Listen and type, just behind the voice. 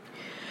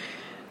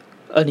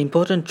An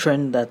important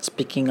trend that's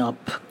picking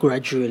up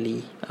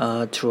gradually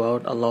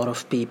throughout a lot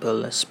of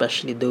people,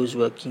 especially those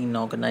working in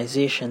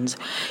organizations,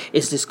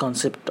 is this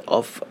concept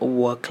of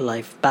work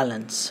life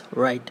balance,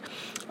 right?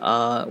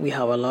 We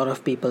have a lot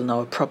of people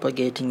now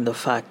propagating the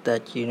fact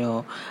that,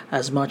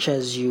 as much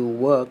as you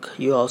work,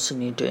 you also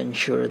need to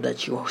ensure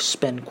that you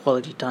spend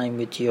quality time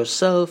with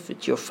yourself,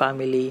 with your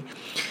family,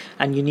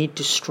 and you need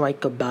to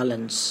strike a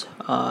balance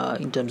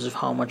in terms of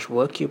how much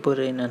work you put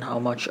in and how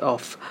much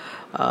of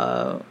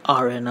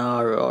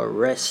R&R or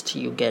rest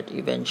you get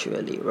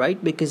eventually,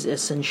 right? Because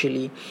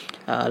essentially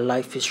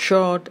life is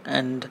short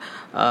and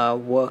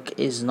work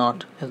is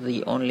not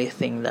the only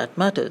thing that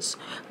matters.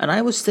 And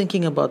I was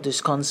thinking about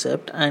this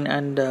concept,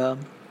 and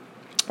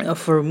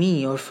for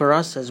me or for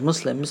us as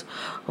Muslims,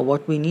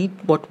 what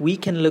we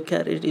can look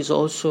at it is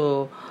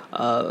also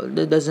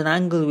there's an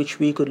angle which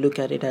we could look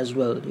at it as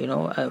well.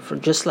 For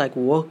just like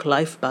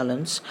work-life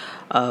balance,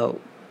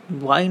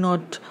 why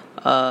not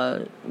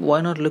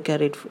look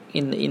at it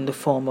in the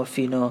form of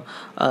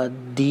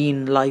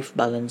deen life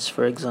balance,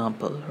 for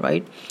example,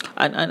 right?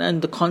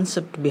 And the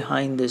concept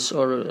behind this,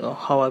 or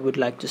how I would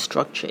like to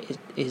structure it,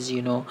 is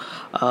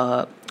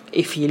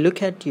if you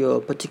look at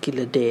your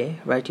particular day,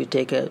 right, you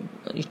take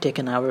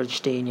an average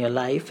day in your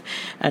life,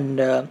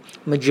 and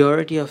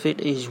majority of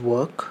it is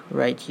work,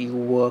 right? You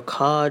work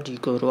hard, you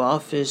go to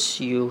office,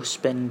 you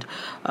spend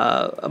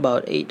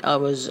about 8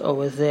 hours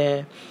over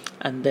there,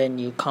 and then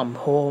you come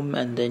home,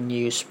 and then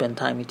you spend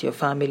time with your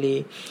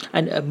family,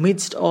 and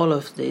amidst all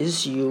of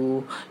this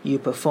you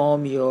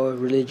perform your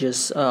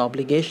religious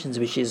obligations,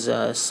 which is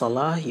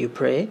salah. You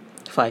pray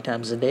 5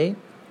 times a day.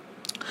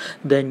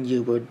 Then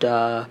you would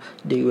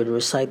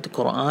recite the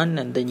Quran,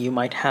 and then you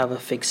might have a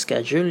fixed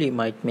schedule. You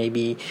might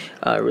maybe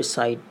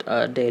recite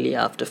daily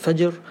after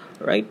Fajr,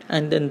 right?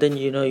 And then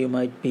you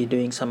might be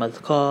doing some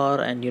adhkar,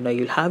 and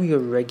you'll have your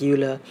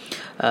regular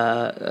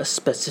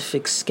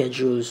specific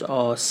schedules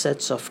or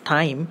sets of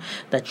time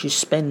that you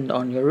spend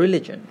on your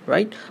religion,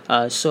 right?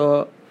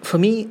 So for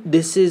me,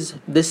 this is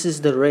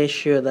the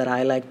ratio that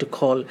I like to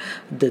call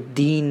the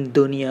deen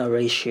dunya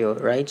ratio,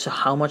 right? So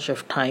how much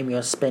of time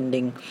you're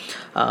spending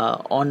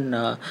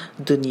on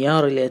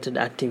dunya related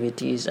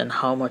activities, and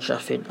how much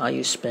of it are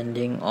you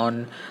spending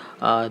on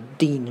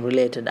deen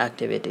related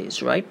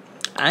activities, right?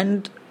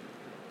 And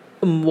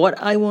what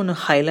I want to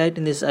highlight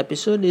in this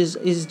episode is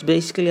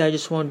basically, I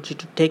just want you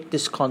to take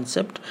this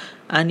concept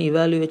and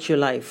evaluate your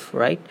life,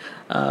 right?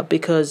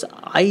 Because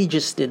I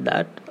just did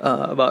that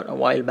about a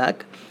while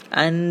back,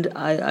 and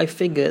I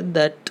figured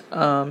that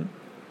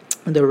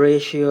the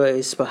ratio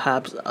is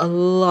perhaps a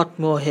lot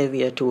more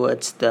heavier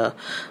towards the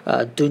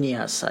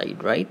dunya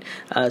side, right?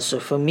 So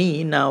for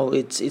me now,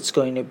 it's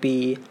going to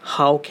be,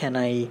 how can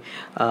I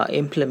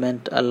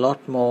implement a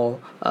lot more,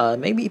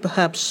 maybe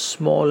perhaps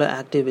smaller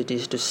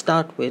activities to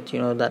start with,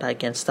 that I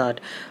can start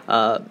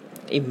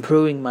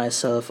improving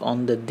myself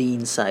on the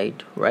deen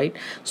side, right?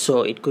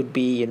 So it could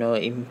be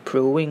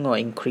improving or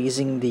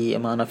increasing the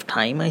amount of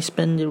time I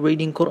spend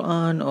reading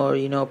Quran,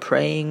 or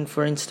praying,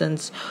 for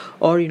instance,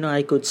 or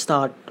I could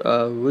start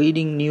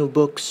reading new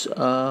books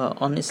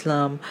on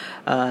Islam,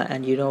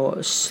 and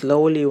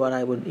slowly what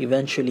I would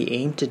eventually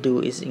aim to do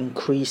is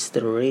increase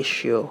the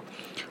ratio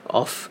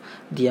of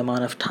the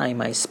amount of time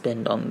I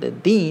spend on the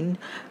deen,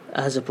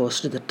 as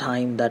opposed to the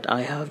time that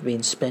I have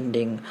been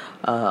spending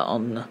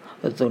on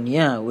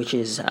dunya, which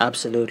is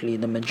absolutely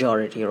the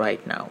majority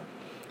right now.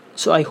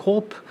 So I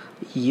hope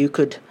you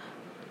could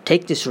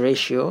take this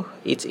ratio.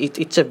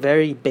 It's a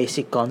very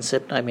basic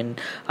concept. I mean,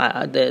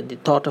 the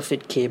thought of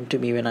it came to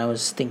me when I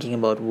was thinking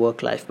about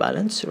work-life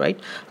balance, right?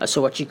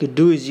 So what you could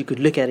do is you could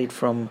look at it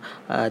from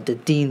the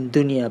deen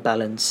dunya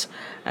balance,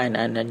 and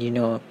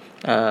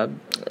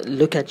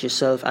look at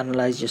yourself,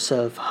 analyze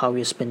yourself, how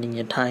you're spending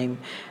your time,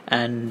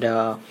 and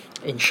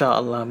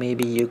inshallah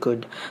maybe you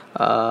could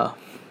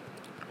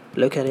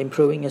look at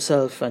improving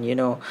yourself, and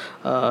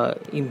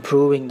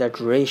improving that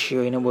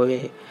ratio in a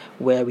way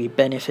where we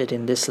benefit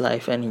in this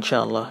life, and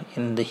inshallah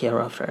in the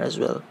hereafter as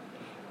well.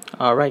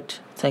 All right,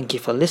 thank you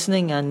for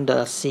listening, and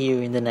see you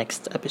in the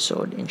next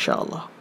episode, inshallah.